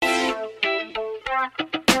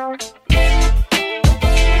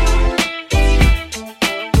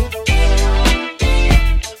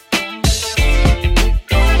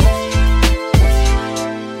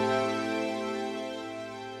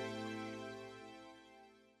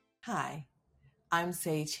Hi, I'm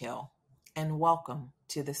Sage Hill, and welcome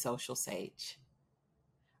to the Social Sage.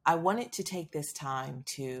 I wanted to take this time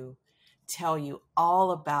to tell you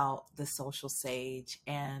all about the Social Sage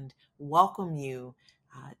and welcome you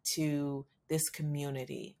to this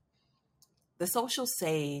community. The Social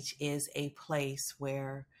Sage is a place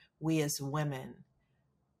where we as women,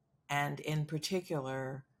 and in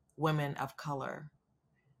particular, women of color,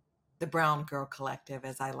 the Brown Girl Collective,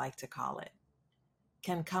 as I like to call it,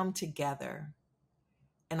 can come together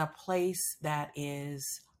in a place that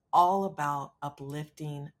is all about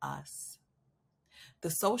uplifting us. The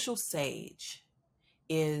Social Sage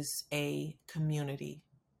is a community,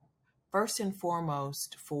 first and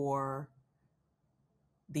foremost, for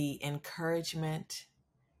the encouragement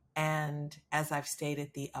and, as I've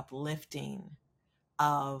stated, the uplifting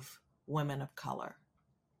of women of color.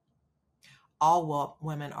 All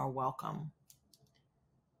women are welcome,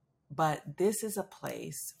 but this is a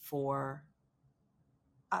place for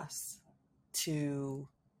us to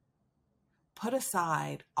put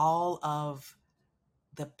aside all of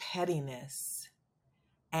the pettiness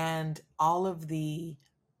and all of the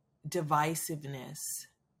divisiveness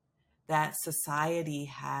that society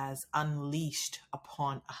has unleashed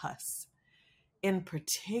upon us, in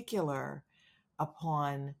particular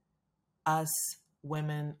upon us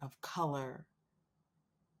women of color,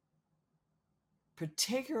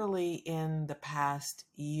 particularly in the past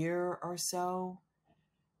year or so.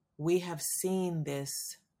 We have seen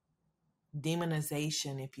this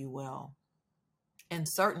demonization, if you will, and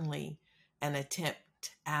certainly an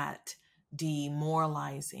attempt at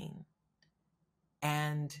demoralizing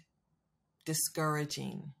and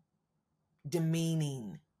discouraging,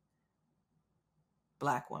 demeaning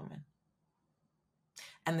Black women.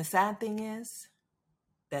 And the sad thing is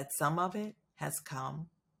that some of it has come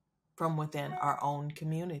from within our own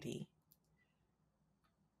community.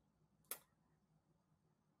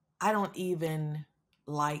 I don't even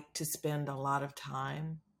like to spend a lot of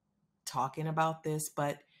time talking about this,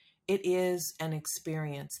 but it is an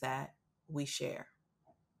experience that we share.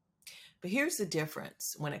 But here's the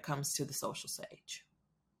difference when it comes to the Social Sage.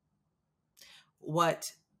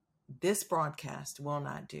 What this broadcast will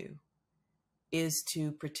not do is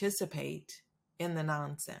to participate in the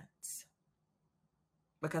nonsense,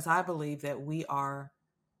 because I believe that we are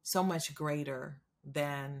so much greater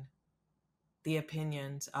than the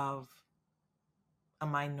opinions of a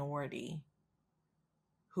minority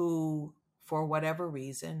who, for whatever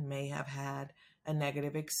reason, may have had a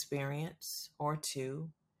negative experience or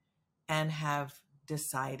two and have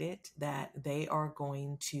decided that they are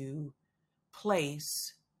going to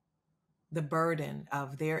place the burden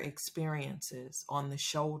of their experiences on the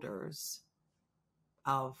shoulders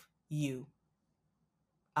of you,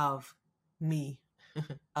 of me,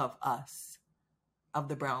 of us, of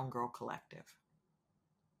the Brown Girl Collective.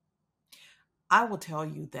 I will tell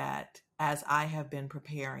you that as I have been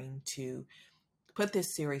preparing to put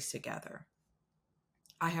this series together,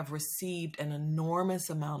 I have received an enormous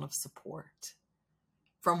amount of support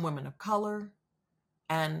from women of color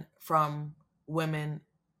and from women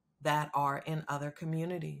that are in other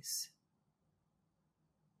communities.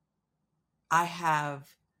 I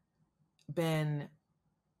have been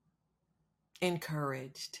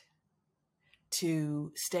encouraged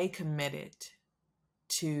to stay committed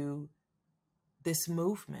to this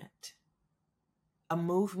movement, a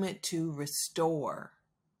movement to restore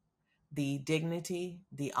the dignity,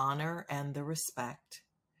 the honor, and the respect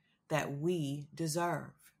that we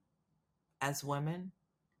deserve as women,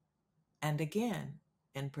 and again,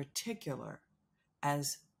 in particular,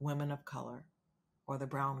 as women of color, or the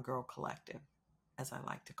Brown Girl Collective, as I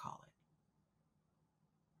like to call it.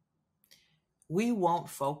 We won't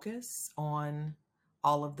focus on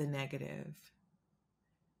all of the negative.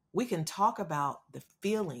 We can talk about the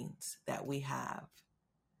feelings that we have,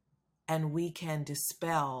 and we can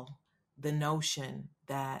dispel the notion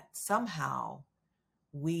that somehow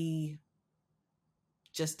we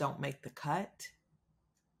just don't make the cut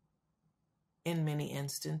in many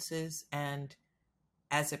instances, and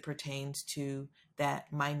as it pertains to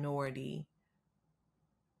that minority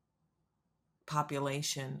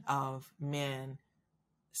population of men,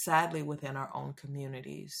 sadly within our own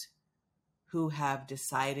communities, who have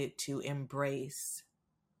decided to embrace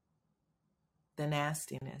the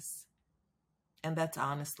nastiness. And that's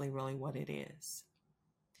honestly really what it is.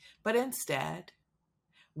 But instead,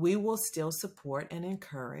 we will still support and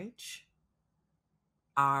encourage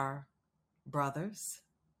our brothers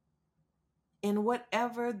in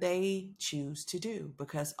whatever they choose to do,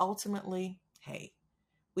 because ultimately, hey,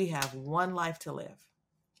 we have one life to live.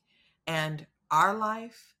 And our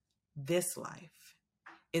life, this life,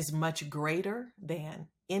 is much greater than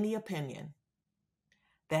any opinion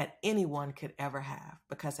that anyone could ever have.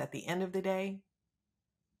 Because at the end of the day,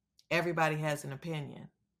 everybody has an opinion,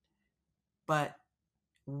 but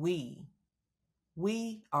we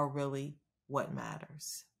are really what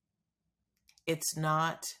matters. It's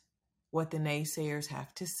not what the naysayers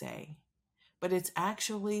have to say, but it's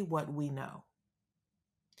actually what we know.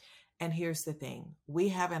 And here's the thing, we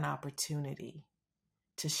have an opportunity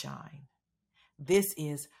to shine. This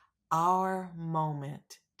is our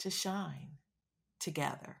moment to shine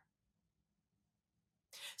together.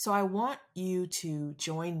 So I want you to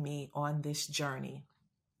join me on this journey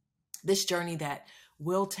that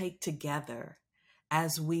we'll take together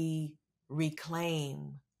as we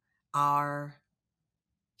reclaim our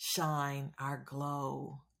shine, our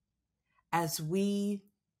glow, as we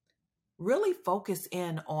really focus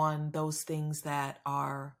in on those things that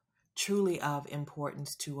are truly of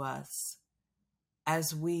importance to us,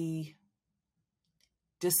 as we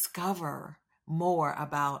discover more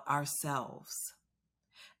about ourselves,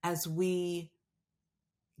 as we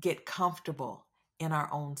get comfortable in our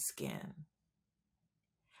own skin,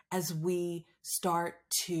 as we start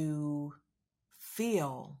to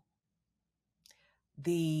feel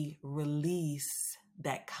the release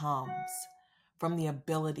that comes from the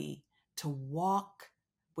ability to walk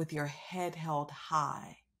with your head held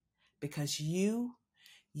high, because you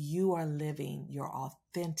are living your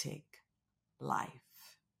authentic life.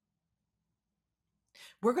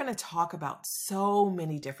 We're going to talk about so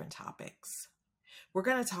many different topics. We're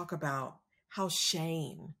going to talk about how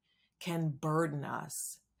shame can burden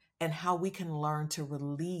us and how we can learn to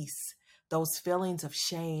release those feelings of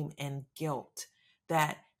shame and guilt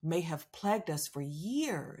that may have plagued us for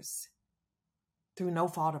years through no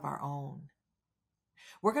fault of our own.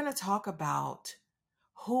 We're going to talk about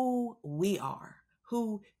who we are,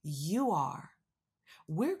 who you are.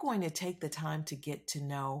 We're going to take the time to get to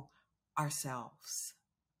know ourselves.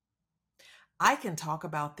 I can talk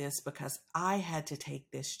about this because I had to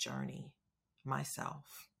take this journey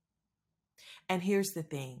myself. And here's the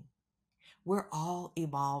thing, we're all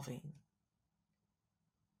evolving.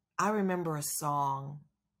 I remember a song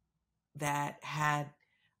that had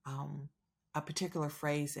a particular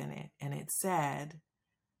phrase in it, and it said,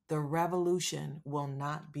 "The revolution will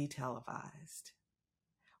not be televised."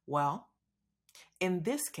 Well, in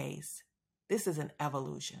this case, this is an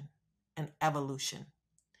evolution, an evolution.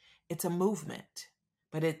 It's a movement,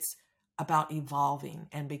 but it's about evolving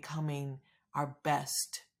and becoming our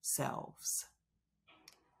best selves.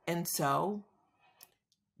 And so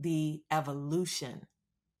the evolution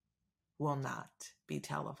will not be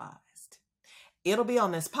televised. It'll be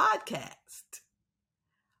on this podcast.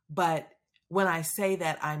 But when I say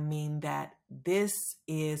that, I mean that this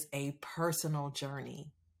is a personal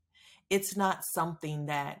journey. It's not something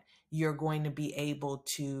that you're going to be able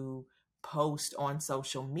to post on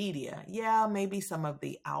social media. Yeah, maybe some of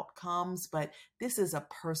the outcomes, but this is a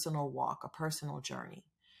personal walk, a personal journey.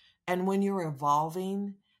 And when you're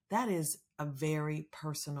evolving, that is a very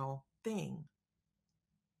personal thing.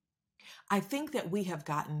 I think that we have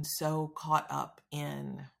gotten so caught up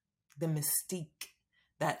in the mystique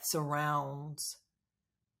that surrounds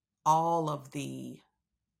all of the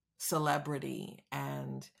celebrity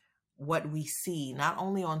and what we see, not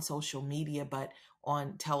only on social media, but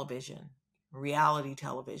on television, reality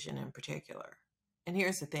television in particular. And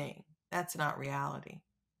here's the thing, that's not reality.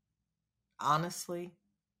 Honestly,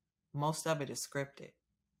 most of it is scripted.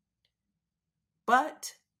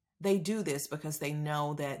 But they do this because they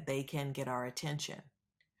know that they can get our attention.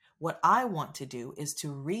 What I want to do is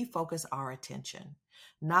to refocus our attention,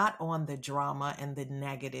 not on the drama and the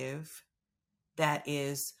negative that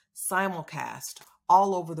is simulcast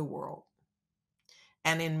all over the world.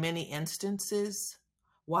 And in many instances,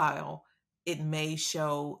 while it may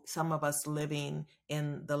show some of us living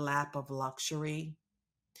in the lap of luxury,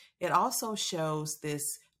 it also shows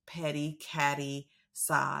this petty, catty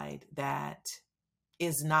side that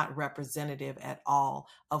is not representative at all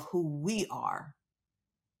of who we are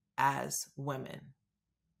as women,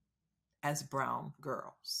 as brown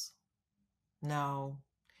girls. No,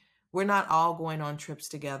 we're not all going on trips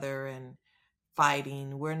together and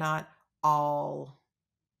fighting. We're not all,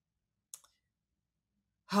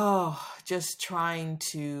 just trying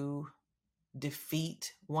to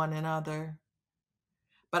defeat one another.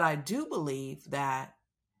 But I do believe that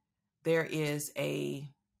there is an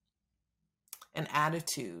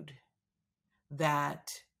attitude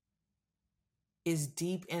that is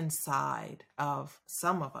deep inside of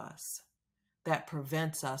some of us that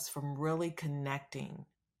prevents us from really connecting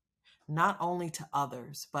not only to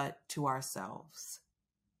others, but to ourselves.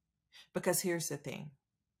 Because here's the thing,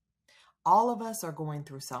 All of us are going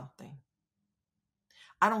through something.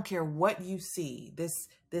 I don't care what you see, this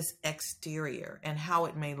exterior and how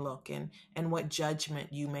it may look, and what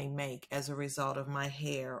judgment you may make as a result of my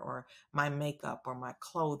hair or my makeup or my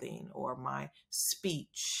clothing or my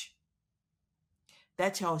speech.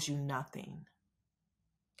 That tells you nothing.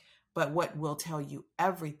 But what will tell you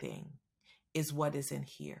everything is what is in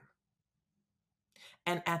here.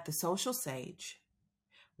 And at the Social Sage,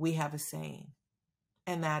 we have a saying,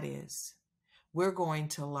 and that is, we're going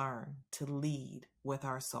to learn to lead with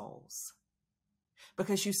our souls.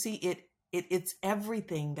 Because you see, it's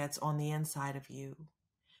everything that's on the inside of you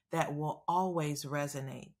that will always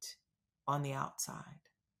resonate on the outside.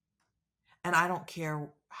 And I don't care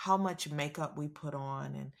how much makeup we put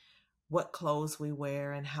on and what clothes we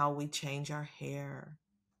wear and how we change our hair.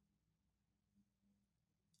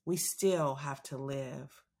 We still have to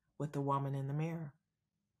live with the woman in the mirror.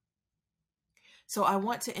 So I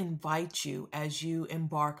want to invite you, as you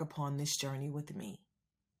embark upon this journey with me,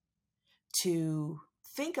 to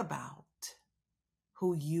think about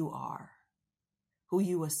who you are, who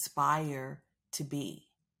you aspire to be.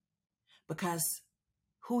 Because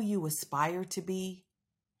who you aspire to be,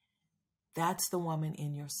 that's the woman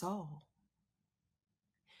in your soul.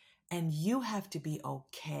 And you have to be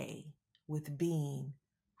okay with being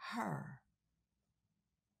her.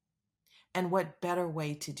 And what better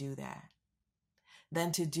way to do that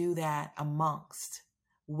than to do that amongst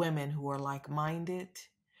women who are like-minded,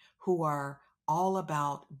 who are all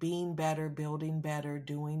about being better, building better,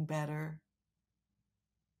 doing better,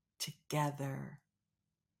 together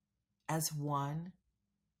as one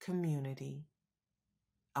community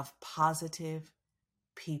of positive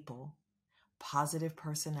people, positive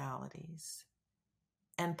personalities,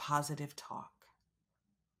 and positive talk.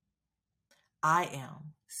 I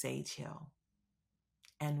am Sage Hill,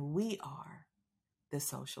 and we are the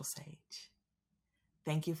Social Sage.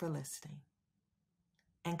 Thank you for listening,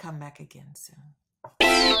 and come back again soon.